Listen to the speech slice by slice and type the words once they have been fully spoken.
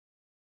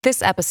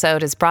This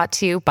episode is brought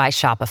to you by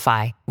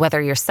Shopify.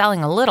 Whether you're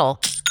selling a little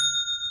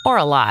or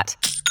a lot,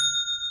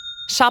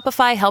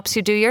 Shopify helps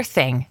you do your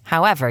thing,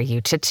 however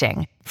you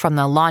cha-ching. From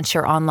the launch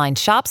your online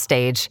shop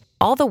stage,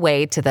 all the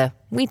way to the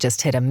we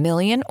just hit 1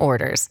 million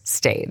orders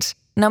stage.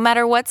 No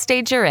matter what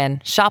stage you're in,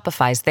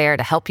 Shopify's there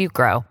to help you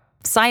grow.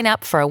 Sign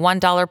up for a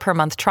 $1 per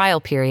month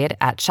trial period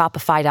at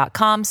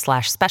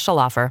shopify.com/special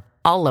offer,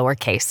 all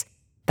lowercase.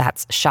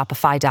 That's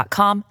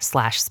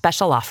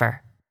shopify.com/special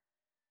offer.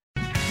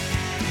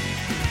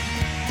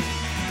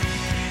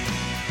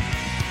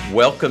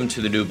 Welcome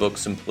to the New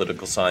Books in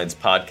Political Science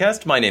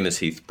podcast. My name is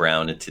Heath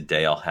Brown, and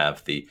today I'll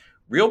have the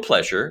real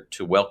pleasure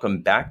to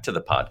welcome back to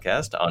the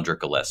podcast Andra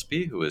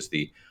Gillespie, who is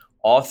the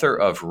author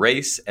of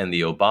Race and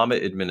the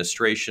Obama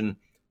Administration,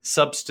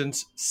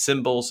 Substance,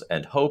 Symbols,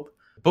 and Hope.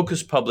 The book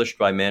is published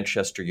by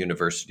Manchester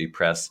University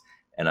Press,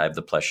 and I have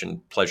the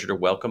pleasure to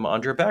welcome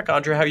Andra back.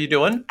 Andra, how are you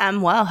doing?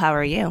 I'm well. How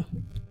are you?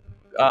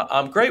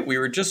 I'm great. We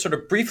were just sort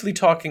of briefly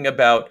talking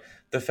about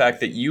the fact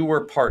that you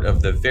were part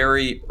of the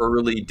very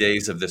early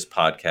days of this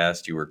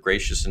podcast. You were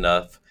gracious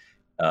enough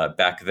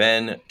back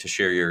then to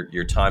share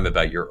your time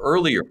about your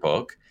earlier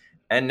book.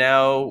 And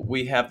now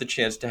we have the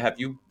chance to have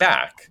you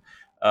back.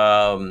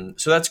 So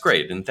that's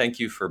great. And thank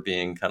you for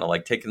being kind of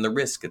like taking the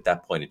risk at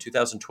that point in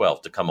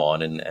 2012 to come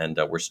on. And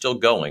we're still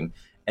going.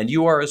 And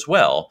you are as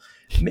well.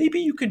 Maybe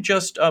you could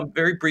just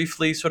very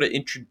briefly sort of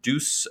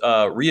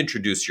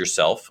reintroduce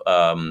yourself.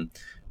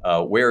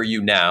 Where are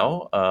you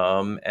now?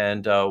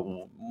 And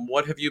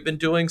what have you been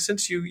doing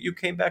since you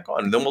came back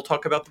on? And then we'll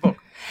talk about the book.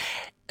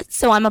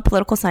 So I'm a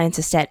political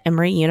scientist at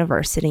Emory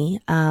University.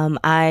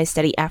 I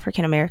study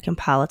African-American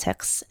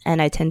politics,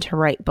 and I tend to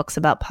write books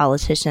about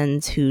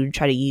politicians who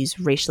try to use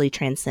racially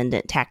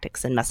transcendent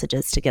tactics and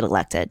messages to get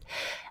elected.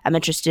 I'm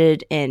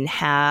interested in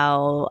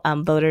how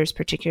voters,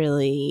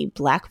 particularly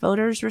Black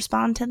voters,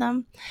 respond to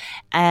them.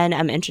 And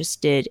I'm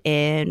interested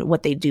in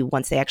what they do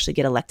once they actually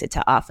get elected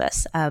to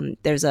office.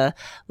 There's a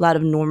lot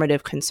of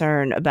normative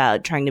concern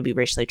about trying to be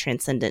racially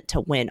transcendent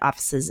to win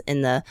offices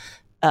in the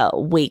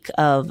wake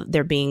of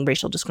there being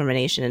racial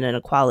discrimination and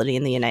inequality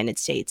in the United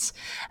States.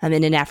 And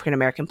in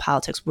African-American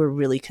politics, we're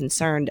really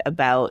concerned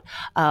about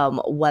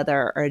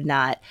whether or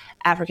not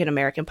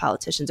African-American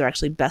politicians are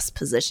actually best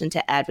positioned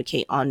to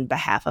advocate on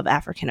behalf of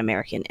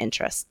African-American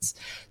interests.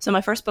 So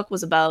my first book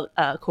was about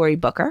Cory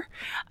Booker,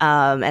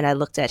 and I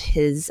looked at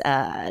his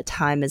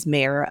time as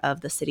mayor of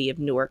the city of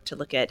Newark to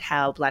look at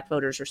how Black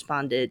voters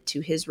responded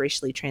to his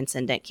racially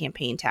transcendent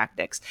campaign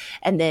tactics,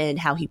 and then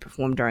how he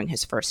performed during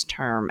his first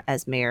term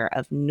as mayor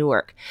of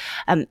Newark.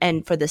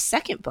 And for the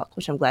second book,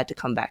 which I'm glad to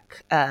come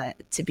back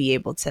to be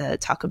able to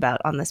talk about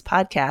on this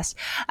podcast,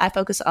 I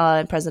focus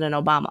on President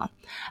Obama.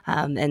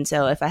 And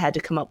so if I had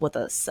to come up with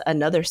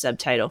another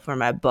subtitle for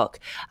my book,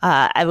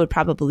 I would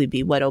probably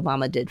be What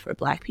Obama Did for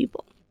Black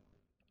People.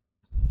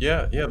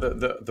 Yeah.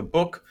 The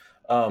book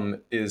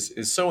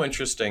is so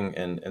interesting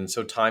and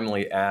so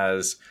timely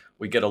as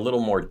we get a little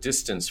more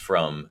distance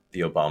from the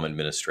Obama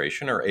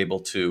administration, are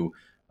able to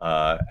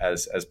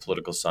as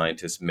political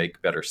scientists,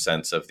 make better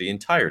sense of the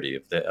entirety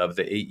of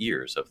the 8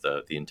 years of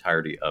the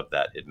entirety of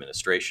that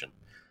administration.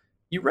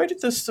 You write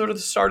at the start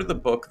of the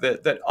book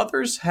that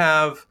others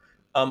have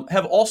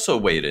also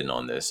weighed in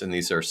on this, and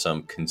these are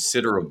some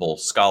considerable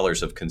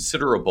scholars of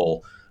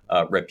considerable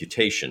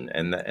reputation,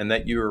 and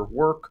that your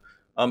work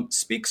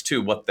speaks to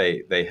what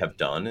they have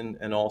done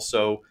and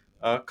also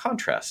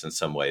contrasts in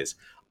some ways.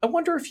 I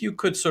wonder if you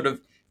could sort of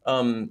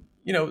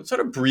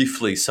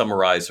briefly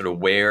summarize sort of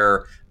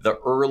where the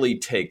early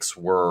takes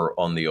were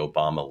on the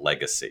Obama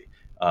legacy,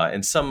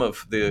 and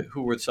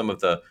who were some of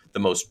the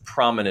most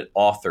prominent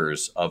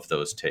authors of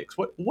those takes.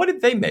 What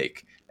did they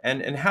make,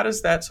 and how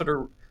does that sort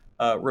of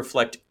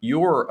reflect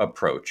your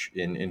approach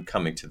in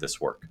coming to this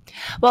work?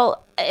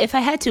 Well, if I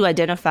had to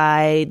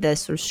identify the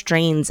sort of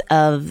strains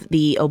of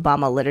the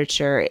Obama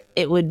literature,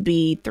 it would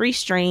be 3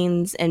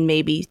 strains and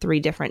maybe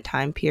 3 different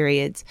time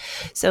periods.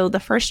 So the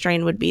first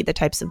strain would be the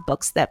types of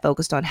books that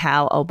focused on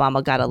how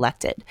Obama got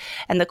elected.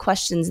 And the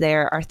questions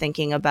there are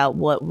thinking about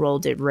what role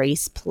did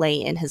race play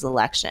in his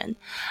election.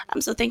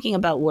 So thinking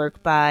about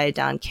work by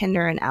Don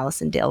Kinder and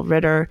Allison Dale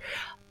Ritter.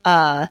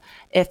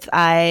 If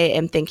I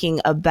am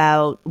thinking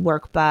about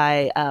work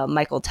by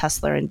Michael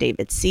Tesler and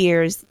David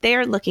Sears,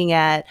 they're looking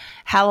at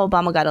how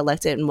Obama got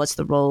elected and what's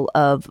the role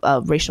of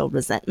racial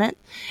resentment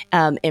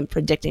in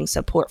predicting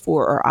support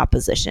for or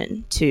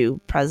opposition to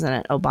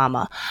President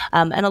Obama.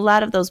 And a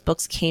lot of those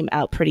books came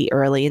out pretty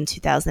early in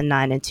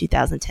 2009 and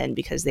 2010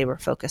 because they were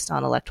focused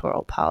on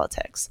electoral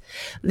politics.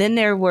 Then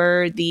there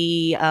were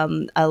the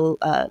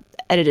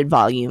edited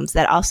volumes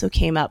that also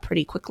came out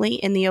pretty quickly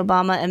in the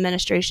Obama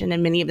administration,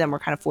 and many of them were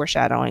kind of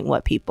foreshadowing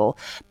what people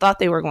thought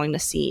they were going to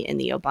see in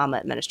the Obama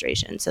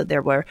administration. So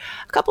there were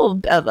a couple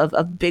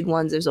of big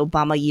ones. There's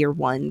Obama Year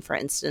One, for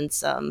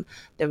instance.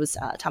 There was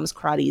Thomas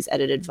Crotty's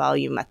edited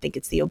volume. I think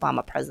it's the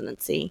Obama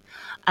Presidency.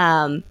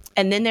 And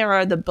then there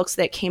are the books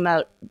that came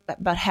out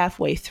about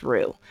halfway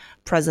through.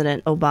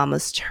 President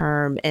Obama's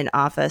term in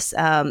office,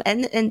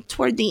 and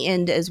toward the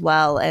end as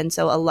well. And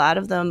so a lot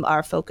of them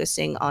are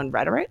focusing on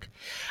rhetoric,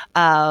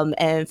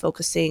 and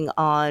focusing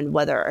on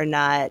whether or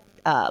not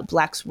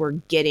Blacks were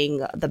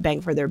getting the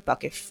bang for their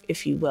buck,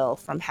 if you will,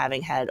 from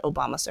having had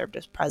Obama served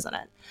as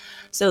president.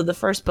 So the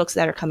first books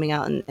that are coming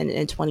out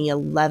in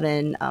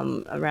 2011,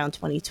 around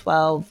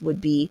 2012,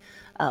 would be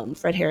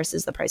Fred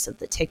Harris's The Price of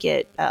the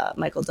Ticket,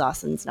 Michael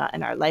Dawson's Not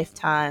in Our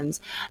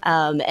Lifetimes,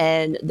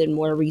 and then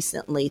more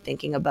recently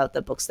thinking about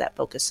the books that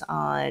focus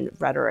on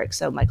rhetoric.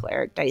 So Michael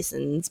Eric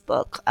Dyson's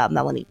book,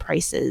 Melanie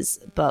Price's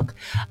book,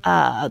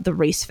 The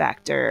Race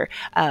Factor,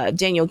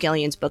 Daniel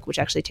Gillian's book, which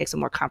actually takes a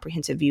more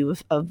comprehensive view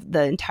of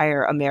the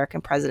entire American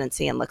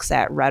presidency and looks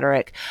at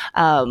rhetoric,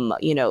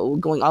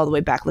 going all the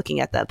way back, looking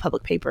at the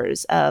public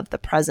papers of the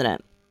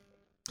president.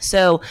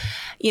 So,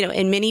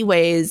 in many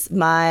ways,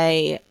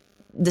 my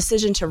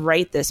decision to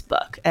write this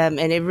book, and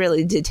it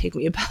really did take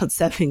me about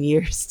 7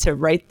 years to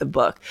write the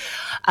book,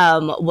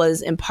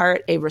 was in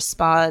part a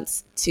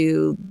response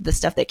to the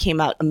stuff that came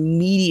out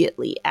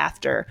immediately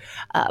after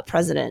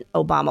President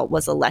Obama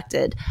was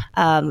elected,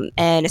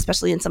 and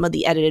especially in some of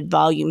the edited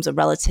volumes, a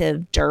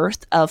relative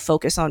dearth of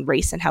focus on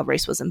race and how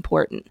race was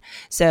important.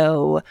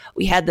 So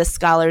we had the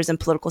scholars in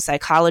political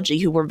psychology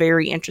who were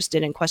very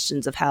interested in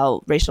questions of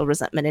how racial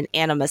resentment and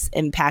animus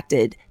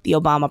impacted the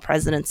Obama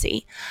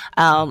presidency.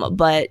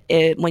 But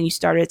when you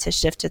started to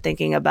shift to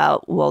thinking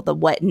about, well, the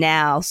what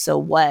now, so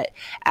what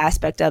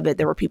aspect of it,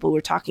 there were people who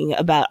were talking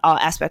about all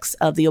aspects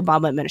of the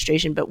Obama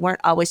administration, but weren't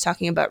always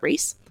talking about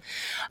race.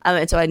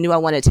 And so I knew I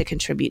wanted to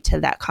contribute to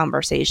that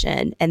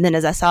conversation. And then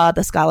as I saw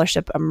the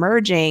scholarship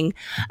emerging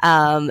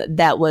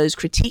that was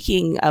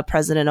critiquing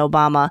President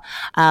Obama,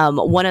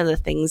 one of the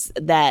things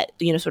that,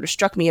 sort of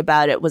struck me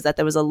about it was that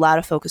there was a lot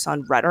of focus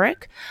on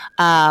rhetoric,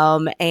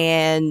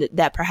 and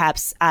that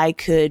perhaps I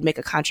could make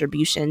a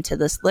contribution to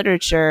this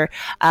literature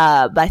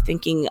by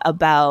thinking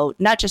about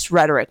not just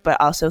rhetoric, but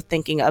also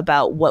thinking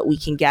about what we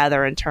can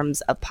gather in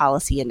terms of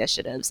policy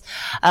initiatives.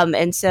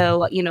 And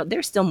so,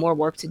 there's still more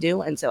work to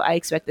do. And so I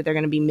expect that there are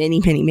going to be many,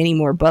 many, many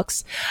more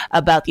books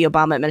about the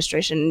Obama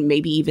administration,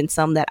 maybe even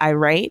some that I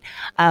write.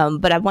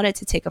 But I wanted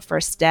to take a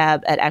first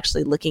stab at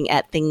actually looking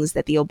at things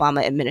that the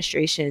Obama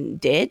administration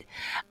did,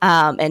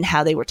 and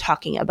how they were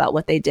talking about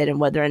what they did, and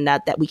whether or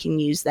not that we can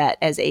use that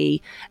as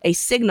a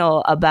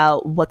signal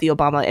about what the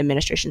Obama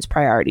administration's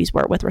priorities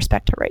were with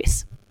respect to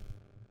race.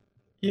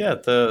 Yeah,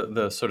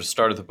 the sort of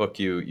start of the book,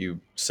 you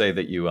say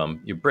that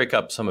you break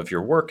up some of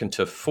your work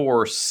into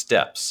 4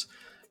 steps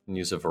and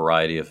use a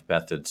variety of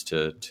methods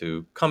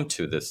to come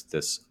to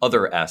this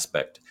other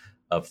aspect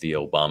of the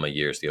Obama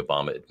years, the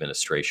Obama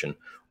administration.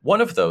 One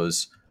of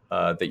those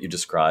that you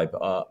describe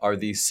are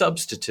the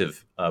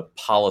substantive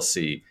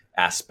policy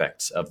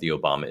aspects of the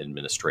Obama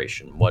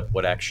administration.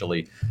 What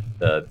actually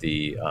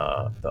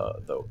the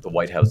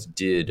White House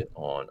did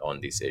on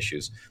these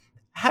issues.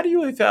 How do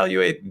you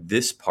evaluate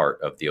this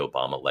part of the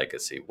Obama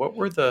legacy? What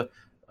were the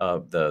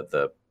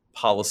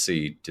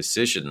policy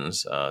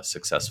decisions,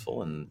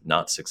 successful and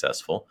not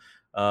successful,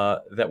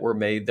 that were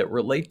made that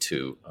relate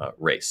to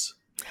race?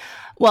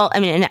 Well,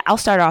 and I'll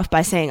start off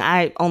by saying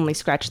I only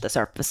scratched the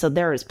surface. So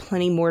there is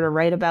plenty more to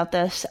write about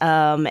this.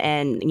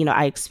 And,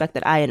 I expect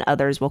that I and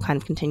others will kind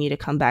of continue to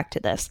come back to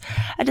this.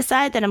 I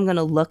decided that I'm going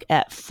to look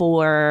at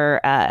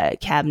 4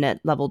 cabinet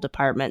level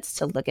departments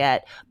to look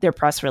at their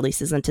press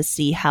releases and to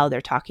see how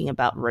they're talking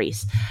about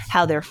race,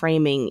 how they're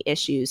framing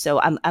issues. So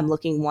I'm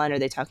looking, one, are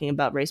they talking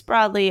about race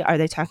broadly? Are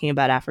they talking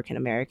about African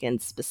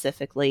Americans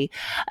specifically?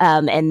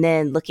 And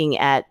then looking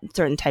at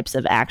certain types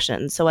of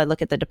actions. So I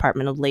look at the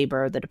Department of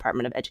Labor, the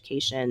Department of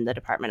Education, the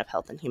Department of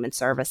Health and Human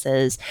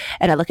Services,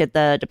 and I look at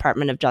the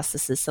Department of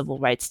Justice's Civil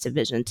Rights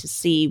Division to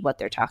see what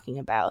they're talking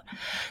about.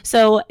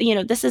 So,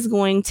 this is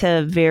going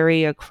to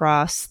vary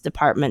across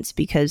departments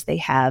because they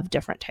have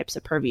different types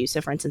of purview. So,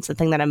 for instance, the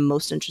thing that I'm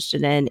most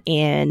interested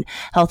in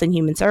Health and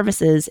Human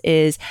Services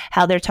is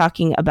how they're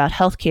talking about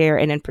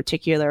healthcare, and in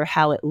particular,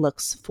 how it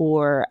looks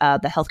for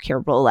the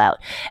healthcare rollout.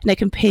 And I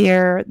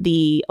compare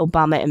the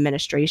Obama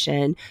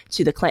administration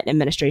to the Clinton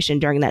administration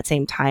during that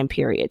same time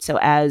period. So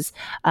as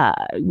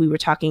we were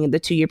talking in the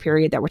 2-year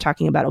period that we're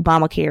talking about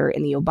Obamacare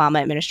in the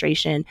Obama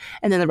administration,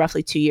 and then the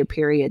roughly 2-year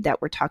period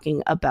that we're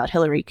talking about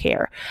Hillary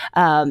Care,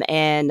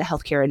 and the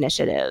healthcare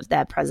initiative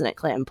that President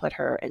Clinton put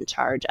her in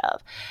charge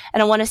of.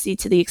 And I want to see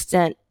to the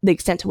extent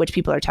to which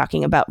people are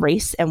talking about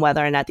race and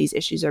whether or not these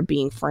issues are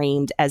being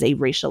framed as a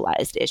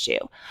racialized issue.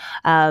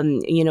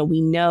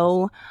 We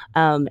know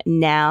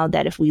now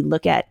that if we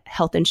look at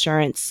health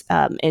insurance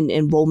and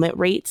enrollment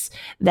rates,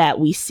 that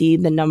we see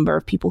the number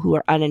of people who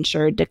are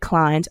uninsured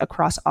declines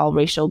across all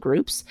racial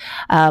groups.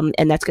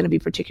 And that's going to be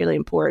particularly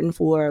important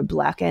for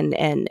Black and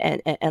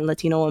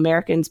Latino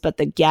Americans, but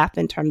the gap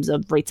in terms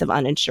of rates of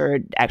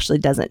uninsured actually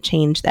doesn't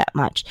change that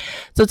much.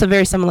 So it's a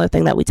very similar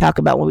thing that we talk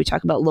about when we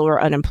talk about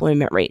lower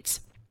unemployment rates.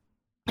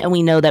 And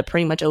we know that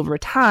pretty much over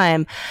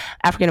time,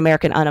 African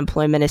American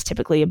unemployment is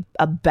typically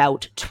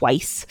about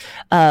twice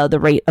the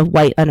rate of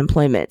white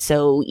unemployment.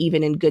 So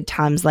even in good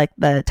times like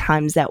the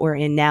times that we're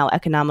in now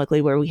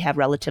economically, where we have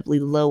relatively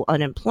low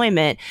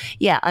unemployment,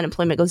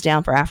 unemployment goes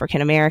down for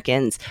African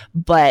Americans,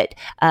 but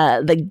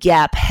the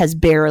gap has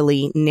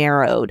barely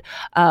narrowed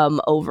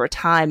over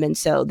time. And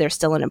so there's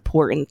still an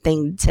important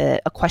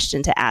a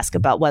question to ask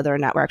about whether or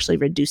not we're actually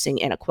reducing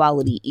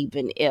inequality,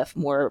 even if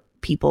more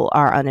people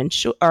are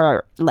uninsured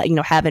or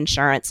have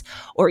insurance,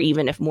 or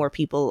even if more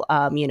people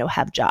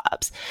have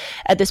jobs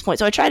at this point.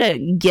 So I try to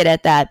get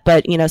at that.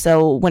 But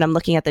so when I'm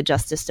looking at the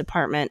Justice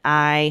Department,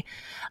 I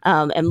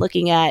am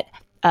looking at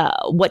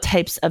what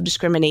types of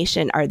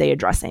discrimination are they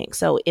addressing?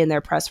 So in their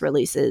press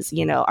releases,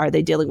 are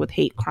they dealing with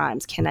hate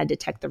crimes? Can I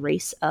detect the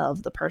race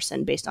of the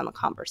person based on the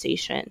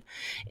conversation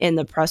in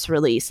the press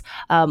release?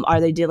 Are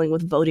they dealing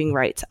with voting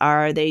rights?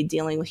 Are they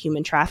dealing with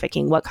human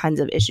trafficking? What kinds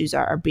of issues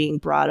are being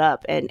brought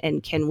up?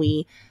 And can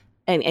we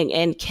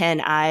and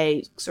can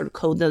I sort of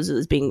code those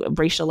as being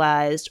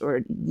racialized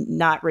or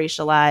not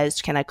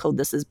racialized? Can I code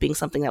this as being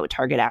something that would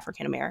target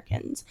African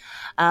Americans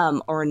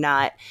or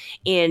not?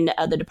 In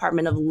the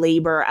Department of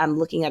Labor, I'm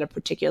looking at a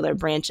particular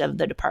branch of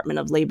the Department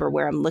of Labor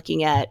where I'm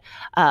looking at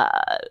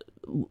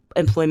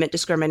employment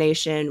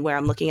discrimination, where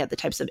I'm looking at the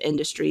types of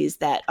industries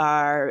that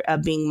are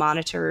being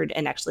monitored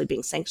and actually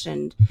being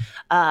sanctioned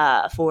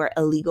for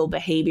illegal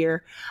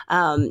behavior.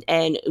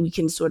 And we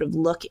can sort of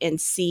look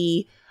and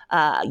see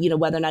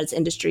whether or not it's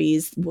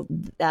industries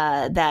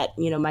that,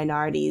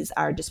 minorities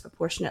are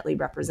disproportionately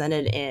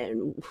represented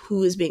in,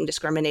 who is being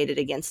discriminated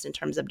against in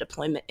terms of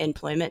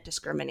employment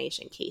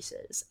discrimination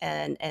cases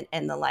and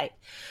the like.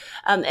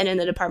 And in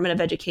the Department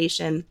of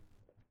Education,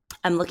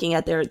 I'm looking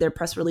at their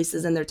press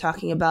releases, and they're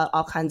talking about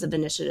all kinds of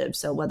initiatives.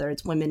 So whether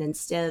it's women in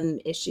STEM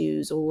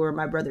issues or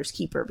My Brother's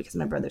Keeper, because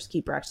My Brother's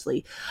Keeper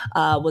actually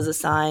was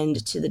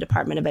assigned to the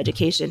Department of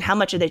Education, how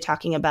much are they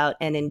talking about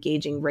and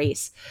engaging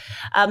race?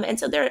 And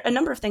so there are a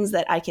number of things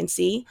that I can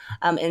see.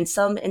 In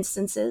some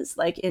instances,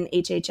 like in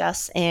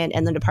HHS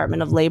and the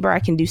Department of Labor, I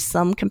can do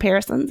some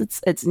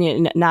comparisons. It's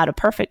not a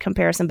perfect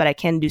comparison, but I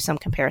can do some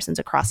comparisons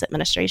across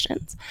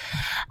administrations.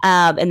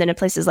 And then in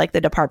places like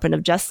the Department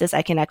of Justice,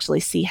 I can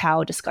actually see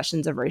how discussions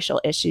of racial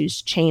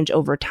issues change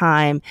over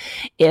time,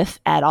 if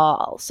at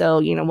all. So,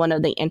 one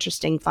of the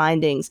interesting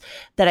findings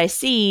that I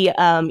see,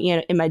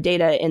 in my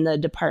data in the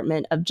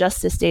Department of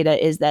Justice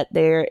data is that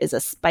there is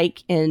a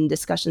spike in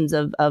discussions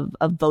of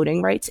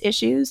voting rights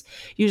issues,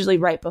 usually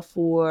right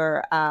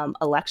before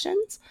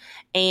elections.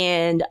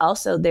 And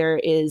also there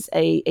is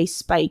a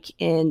spike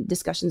in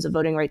discussions of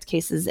voting rights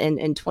cases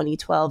in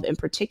 2012 in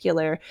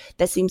particular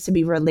that seems to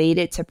be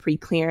related to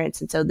preclearance.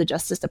 And so the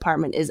Justice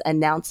Department is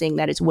announcing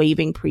that it's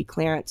waiving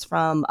preclearance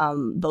from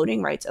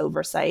voting rights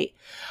oversight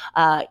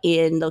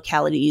in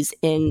localities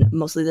in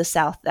mostly the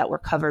South that were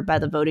covered by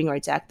the Voting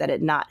Rights Act that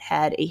had not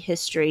had a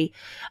history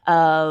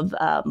of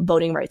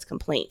voting rights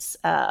complaints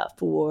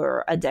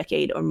for a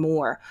decade or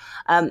more.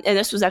 And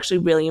this was actually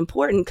really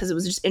important because it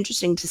was just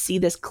interesting to see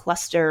this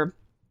cluster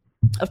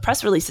of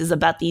press releases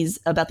about these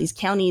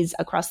counties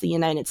across the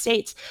United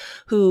States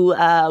who,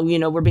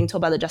 were being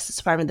told by the Justice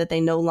Department that they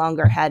no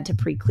longer had to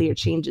pre-clear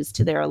changes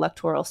to their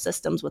electoral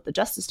systems with the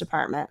Justice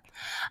Department.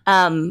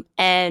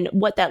 And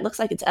what that looks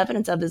like it's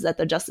evidence of is that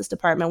the Justice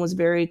Department was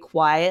very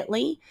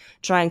quietly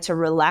trying to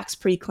relax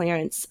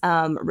pre-clearance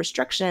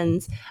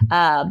restrictions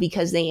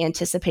because they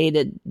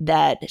anticipated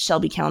that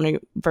Shelby County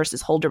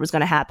versus Holder was going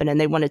to happen, and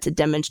they wanted to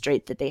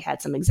demonstrate that they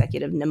had some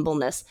executive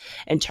nimbleness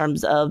in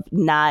terms of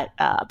not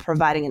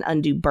providing an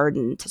undue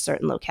burden to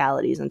certain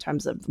localities in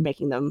terms of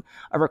making them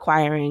or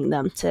requiring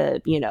them to,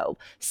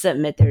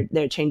 submit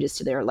their changes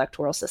to their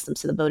electoral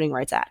systems to the Voting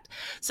Rights Act.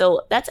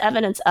 So that's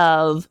evidence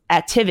of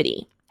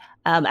activity.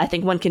 I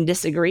think one can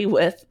disagree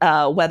with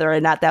whether or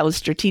not that was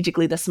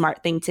strategically the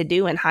smart thing to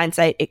do. In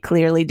hindsight, it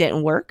clearly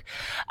didn't work.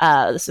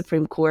 The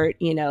Supreme Court,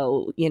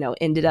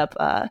 ended up,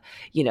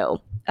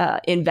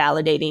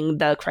 invalidating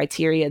the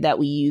criteria that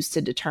we use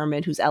to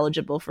determine who's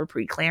eligible for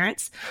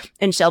preclearance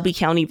in Shelby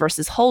County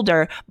versus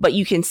Holder. But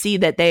you can see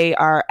that they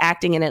are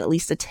acting and at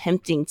least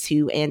attempting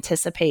to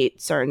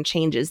anticipate certain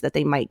changes that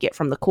they might get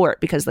from the court,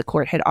 because the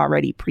court had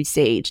already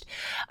presaged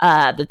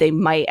that they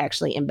might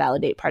actually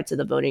invalidate parts of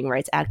the Voting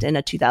Rights Act in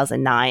a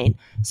 2009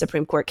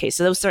 Supreme Court case.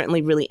 So that was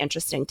certainly really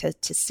interesting to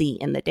see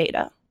in the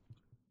data.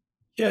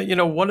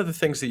 Yeah, one of the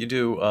things that you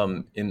do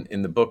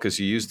in the book is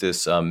you use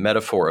this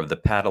metaphor of the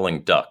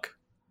paddling duck.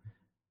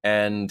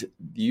 And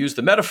you use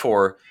the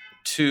metaphor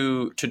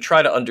to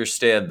try to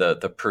understand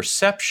the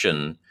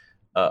perception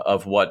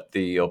of what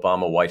the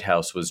Obama White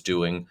House was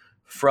doing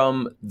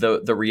from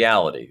the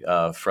reality,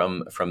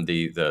 from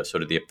the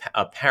sort of the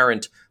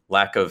apparent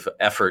lack of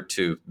effort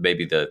to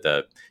maybe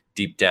the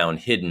deep down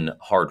hidden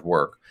hard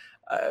work.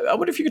 I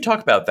wonder if you could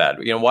talk about that.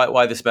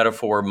 Why this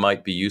metaphor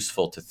might be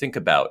useful to think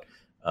about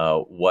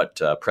what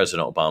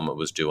President Obama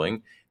was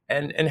doing,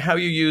 and how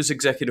you use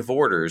executive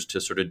orders to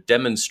sort of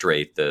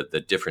demonstrate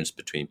the difference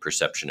between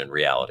perception and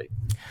reality.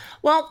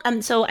 Well,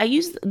 so I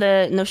use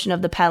the notion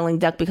of the paddling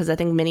duck because I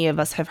think many of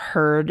us have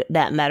heard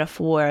that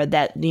metaphor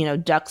that,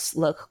 ducks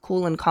look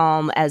cool and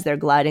calm as they're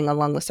gliding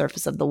along the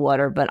surface of the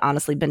water, but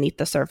honestly, beneath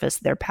the surface,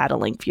 they're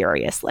paddling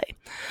furiously.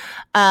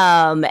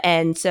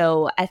 And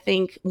so I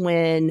think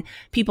when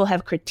people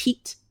have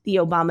critiqued the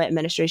Obama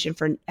administration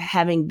for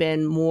having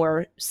been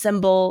more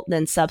symbol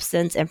than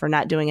substance and for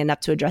not doing enough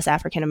to address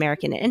African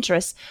American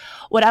interests,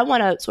 what I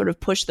want to sort of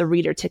push the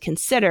reader to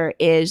consider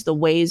is the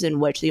ways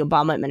in which the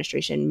Obama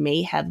administration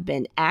may have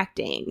been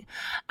acting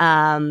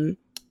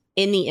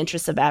in the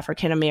interests of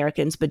African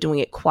Americans, but doing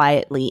it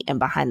quietly and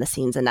behind the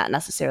scenes and not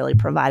necessarily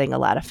providing a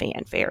lot of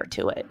fanfare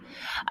to it.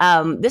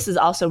 This is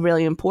also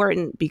really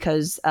important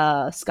because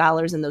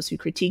scholars and those who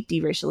critique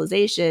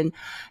deracialization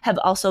have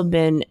also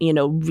been,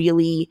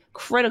 really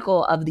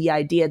critical of the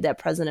idea that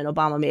President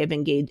Obama may have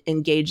been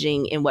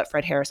engaging in what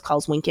Fred Harris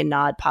calls wink and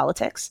nod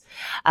politics.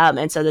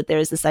 And so that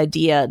there's this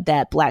idea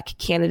that Black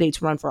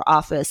candidates run for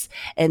office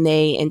and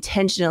they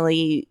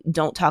intentionally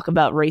don't talk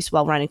about race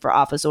while running for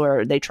office,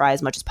 or they try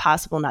as much as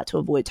possible not to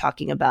avoid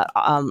talking about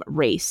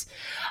race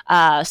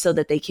so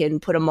that they can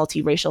put a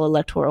multiracial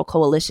electoral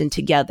coalition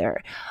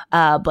together.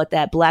 But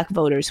that Black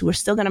voters who are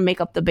still going to make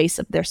up the base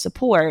of their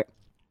support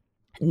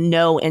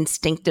know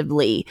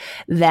instinctively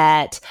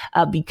that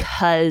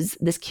because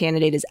this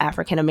candidate is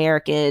African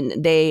American,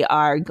 they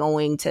are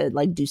going to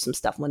do some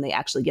stuff when they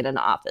actually get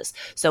into office.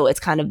 So it's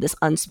kind of this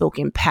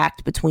unspoken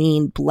pact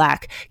between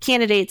Black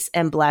candidates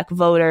and Black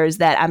voters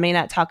that I may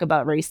not talk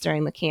about race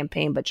during the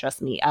campaign, but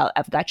trust me,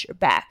 I've got your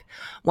back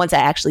once I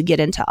actually get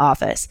into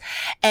office.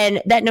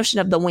 And that notion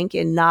of the wink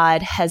and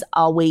nod has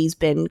always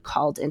been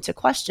called into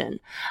question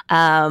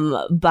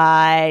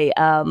by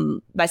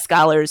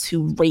scholars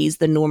who raise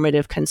the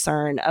normative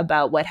concern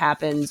about what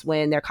happens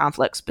when there are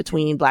conflicts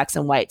between Blacks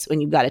and whites, when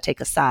you've got to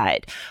take a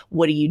side.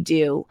 What do you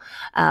do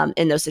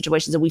in those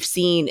situations? And we've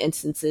seen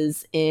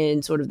instances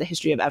in sort of the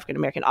history of African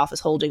American office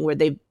holding where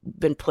they've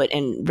been put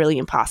in really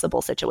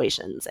impossible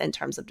situations in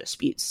terms of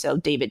disputes. So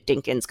David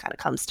Dinkins kind of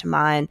comes to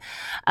mind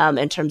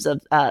in terms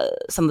of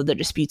some of the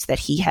disputes that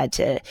he had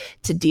to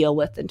deal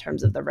with in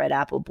terms of the Red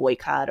Apple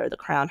boycott or the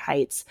Crown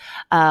Heights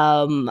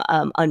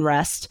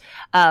unrest.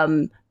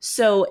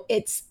 So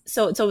it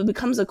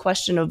becomes a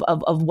question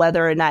of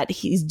whether or not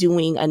he's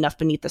doing enough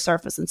beneath the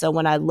surface. And so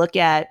when I look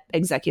at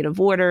executive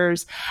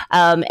orders,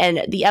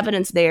 and the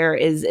evidence there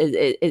is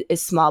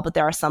small, but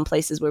there are some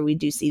places where we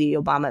do see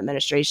the Obama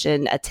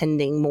administration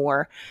attending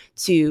more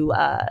to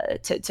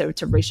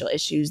racial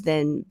issues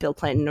than Bill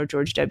Clinton or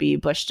George W.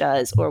 Bush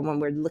does, or when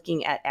we're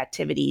looking at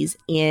activities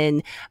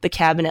in the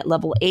cabinet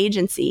level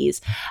agencies.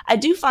 I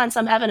do find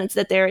some evidence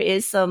that there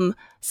is some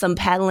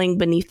paddling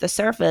beneath the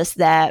surface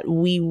that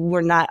we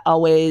were not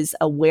always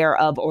aware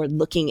of or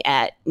looking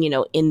at,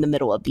 in the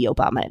middle of the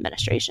Obama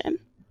administration.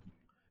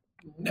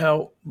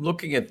 Now,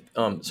 looking at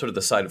sort of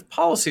the side of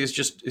policy is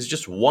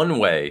just one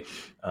way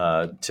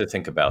to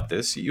think about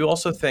this. You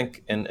also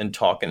think and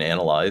talk and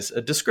analyze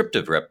a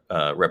descriptive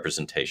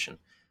representation.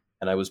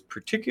 And I was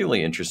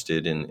particularly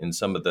interested in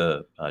some of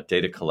the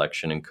data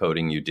collection and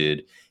coding you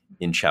did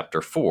in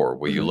Chapter 4,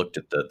 where you looked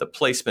at the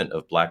placement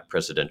of Black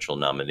presidential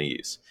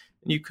nominees.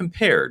 And you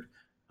compared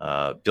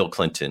Bill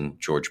Clinton,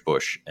 George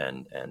Bush,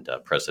 and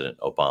President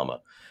Obama.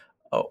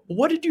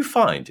 What did you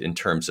find in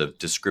terms of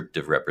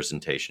descriptive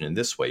representation in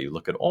this way? You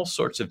look at all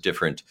sorts of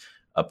different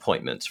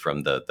appointments,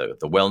 from the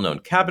well-known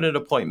cabinet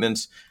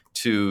appointments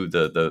to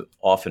the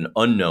often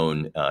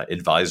unknown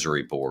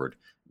advisory board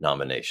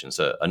nominations.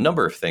 A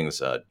number of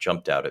things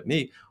jumped out at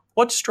me.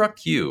 What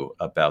struck you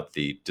about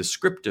the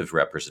descriptive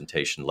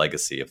representation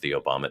legacy of the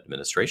Obama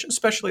administration,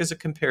 especially as it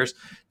compares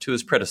to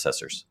his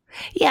predecessors?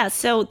 Yeah,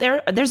 so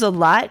there's a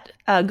lot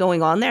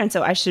going on there, and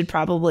so I should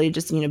probably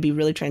just be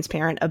really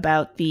transparent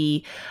about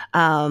the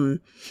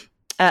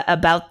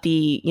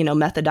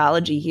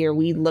methodology here.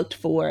 We looked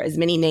for as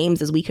many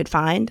names as we could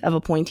find of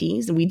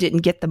appointees, and we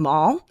didn't get them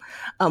all.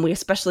 We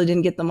especially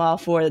didn't get them all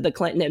for the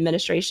Clinton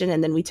administration.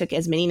 And then we took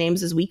as many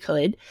names as we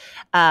could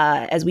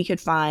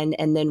find.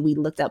 And then we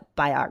looked up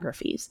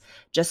biographies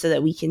just so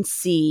that we can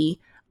see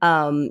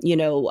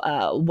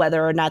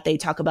whether or not they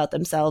talk about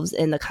themselves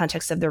in the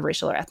context of their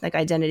racial or ethnic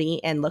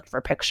identity, and looked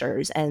for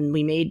pictures. And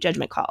we made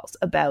judgment calls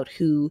about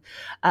who,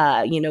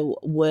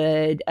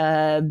 would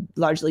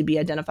largely be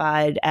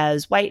identified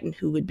as white and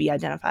who would be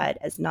identified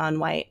as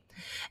non-white.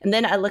 And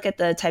then I look at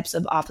the types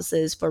of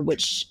offices for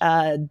which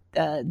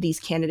these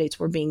candidates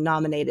were being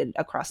nominated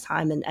across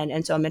time.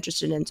 And so I'm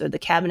interested in sort of the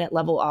cabinet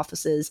level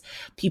offices,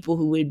 people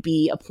who would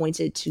be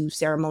appointed to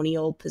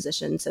ceremonial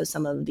positions, so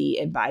some of the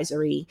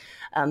advisory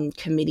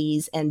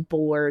committees and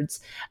boards,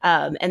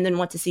 and then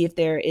want to see if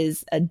there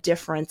is a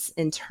difference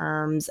in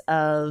terms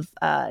of,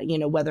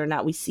 whether or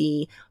not we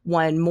see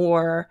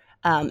more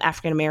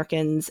African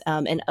Americans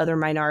and other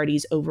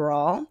minorities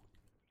overall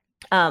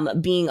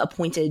being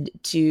appointed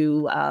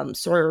to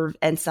serve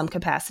in some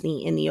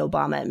capacity in the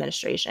Obama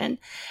administration.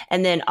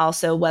 And then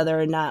also whether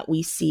or not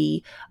we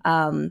see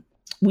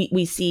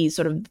we see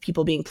sort of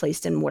people being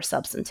placed in more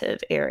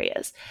substantive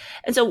areas.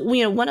 And so,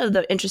 one of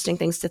the interesting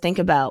things to think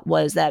about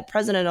was that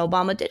President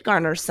Obama did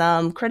garner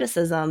some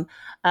criticism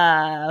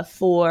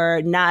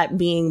for not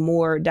being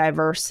more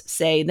diverse,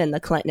 say, than the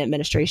Clinton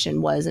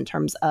administration was in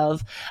terms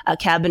of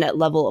cabinet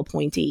level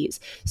appointees.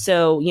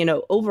 So,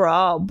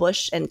 overall,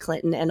 Bush and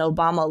Clinton and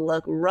Obama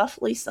look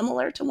roughly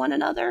similar to one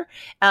another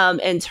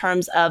in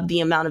terms of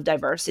the amount of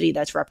diversity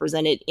that's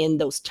represented in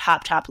those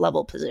top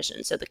level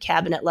positions. So the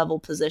cabinet level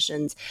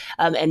positions.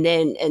 And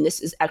this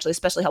is actually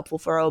especially helpful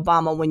for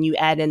Obama when you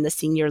add in the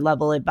senior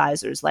level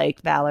advisors like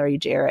Valerie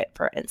Jarrett,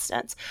 for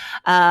instance.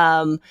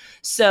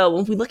 So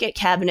when we look at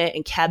cabinet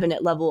and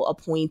cabinet level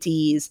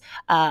appointees,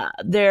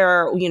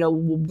 there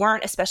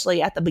weren't,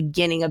 especially at the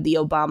beginning of the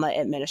Obama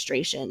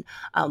administration,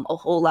 a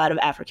whole lot of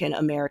African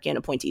American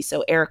appointees.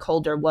 So Eric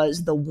Holder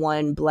was the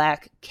one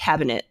Black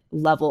cabinet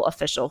level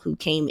official who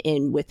came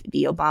in with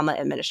the Obama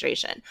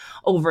administration.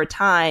 Over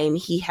time,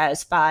 he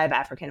has 5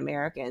 African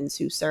Americans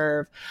who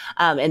serve.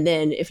 And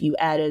then if you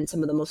add in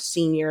some of the most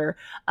senior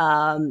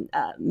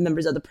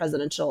members of the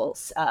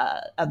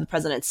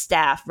president's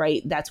staff,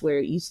 right, that's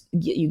where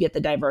you get the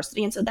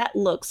diversity. And so that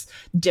looks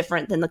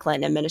different than the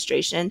Clinton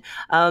administration.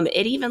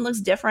 It even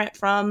looks different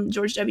from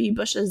George W.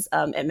 Bush's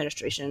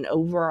administration.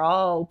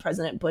 Overall,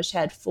 President Bush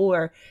had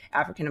 4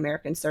 African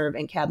Americans serve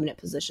in cabinet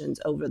positions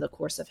over the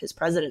course of his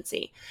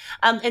presidency.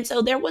 And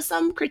so there was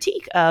some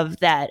critique of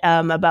that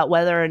about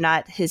whether or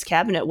not his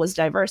cabinet was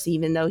diverse,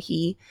 even though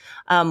he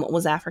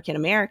was African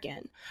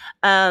American.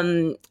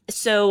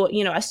 So,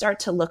 I start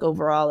to look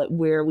overall at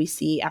where we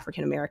see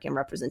African American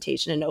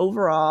representation. And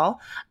overall,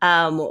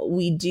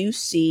 we do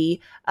see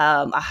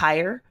a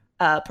higher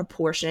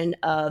proportion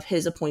of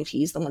his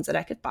appointees, the ones that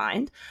I could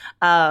find,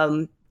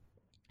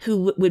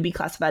 who would be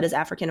classified as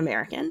African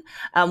American.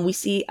 We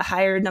see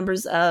higher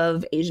numbers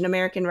of Asian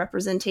American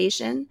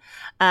representation.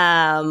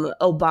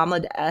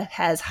 Obama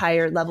has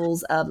higher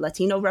levels of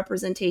Latino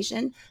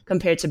representation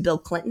compared to Bill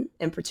Clinton.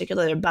 In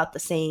particular, they're about the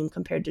same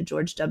compared to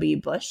George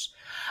W. Bush.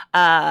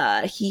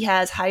 He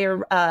has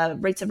higher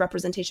rates of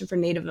representation for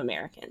Native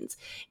Americans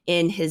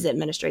in his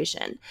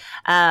administration.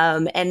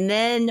 And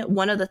then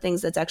one of the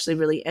things that's actually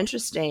really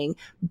interesting,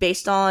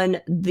 based on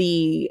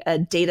the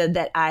data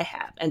that I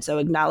have, and so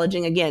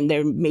acknowledging, again,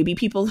 there may be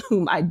people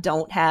whom I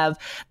don't have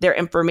their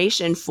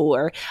information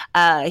for,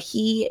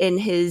 he in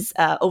his,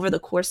 over the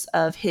course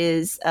of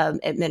his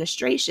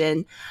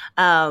administration,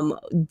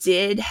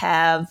 did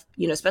have,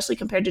 especially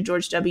compared to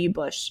George W.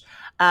 Bush,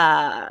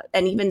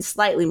 and even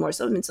slightly more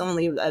so, it's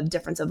only a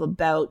difference of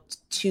about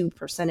 2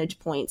 percentage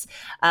points,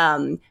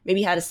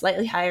 maybe had a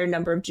slightly higher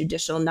number of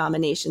judicial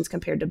nominations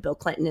compared to Bill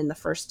Clinton in the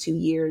first 2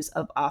 years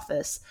of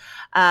office,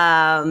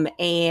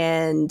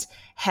 and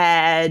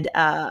had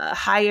a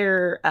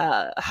higher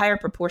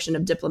proportion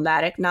of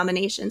diplomatic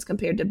nominations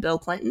compared to Bill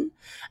Clinton.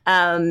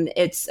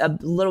 It's a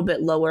little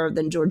bit lower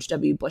than George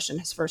W. Bush in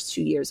his first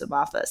 2 years of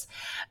office.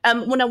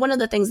 One of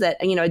the things that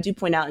I do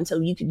point out, and so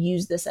you could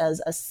use this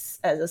as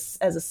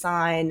a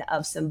sign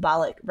of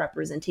symbolic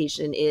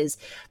representation, is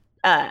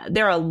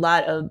there are a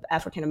lot of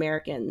African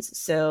Americans.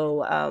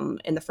 So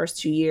in the first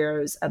 2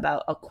 years,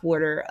 about a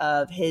quarter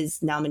of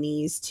his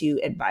nominees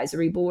to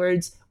advisory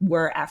boards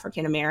were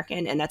African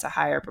American, and that's a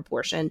higher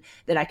proportion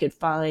than I could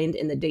find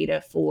in the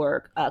data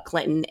for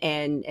Clinton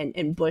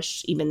and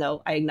Bush, even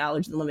though I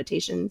acknowledge the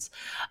limitations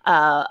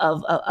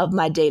of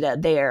my data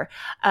there.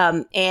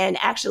 And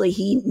actually,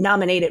 he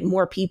nominated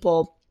more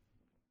people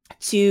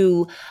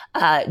to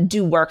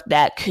do work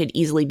that could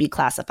easily be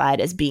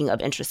classified as being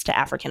of interest to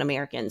African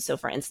Americans. So,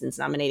 for instance,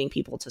 nominating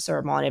people to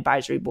serve on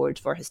advisory boards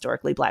for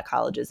historically Black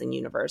colleges and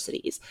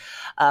universities,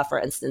 for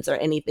instance, or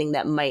anything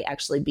that might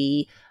actually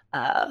be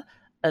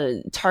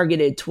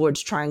targeted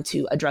towards trying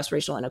to address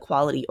racial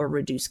inequality or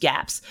reduce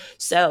gaps.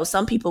 So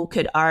some people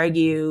could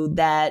argue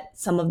that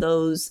some of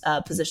those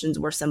positions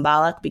were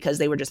symbolic because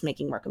they were just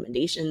making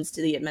recommendations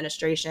to the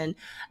administration.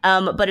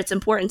 But it's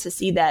important to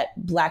see that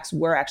Blacks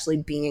were actually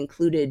being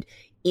included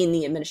in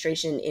the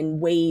administration in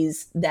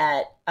ways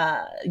that,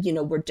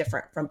 were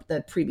different from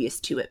the previous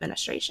 2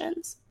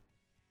 administrations.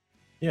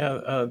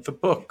 Yeah, the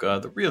book,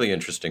 the really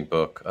interesting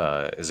book,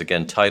 is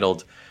again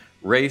titled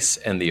Race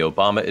and the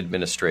Obama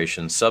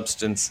Administration,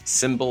 Substance,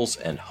 Symbols,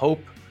 and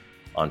Hope.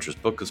 Andra's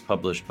book is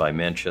published by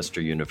Manchester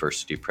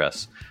University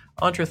Press.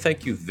 Andra,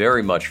 thank you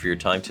very much for your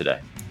time today.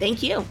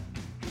 Thank you.